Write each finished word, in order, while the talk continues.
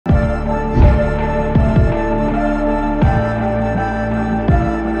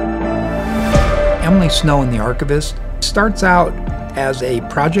Snow in The Archivist starts out as a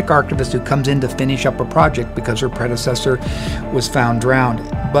project archivist who comes in to finish up a project because her predecessor was found drowned.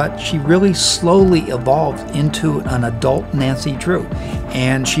 But she really slowly evolved into an adult Nancy Drew.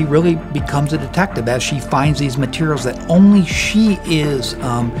 And she really becomes a detective as she finds these materials that only she is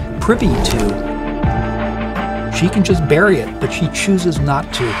privy to. She can just bury it, but she chooses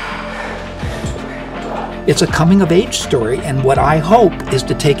not to. It's a coming-of-age story, and what I hope is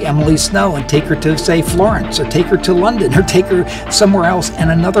to take Emily Snow and take her to, say, Florence, or take her to London, or take her somewhere else in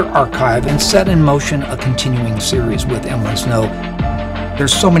another archive and set in motion a continuing series with Emily Snow.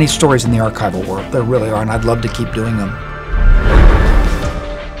 There's so many stories in the archival world. There really are, and I'd love to keep doing them.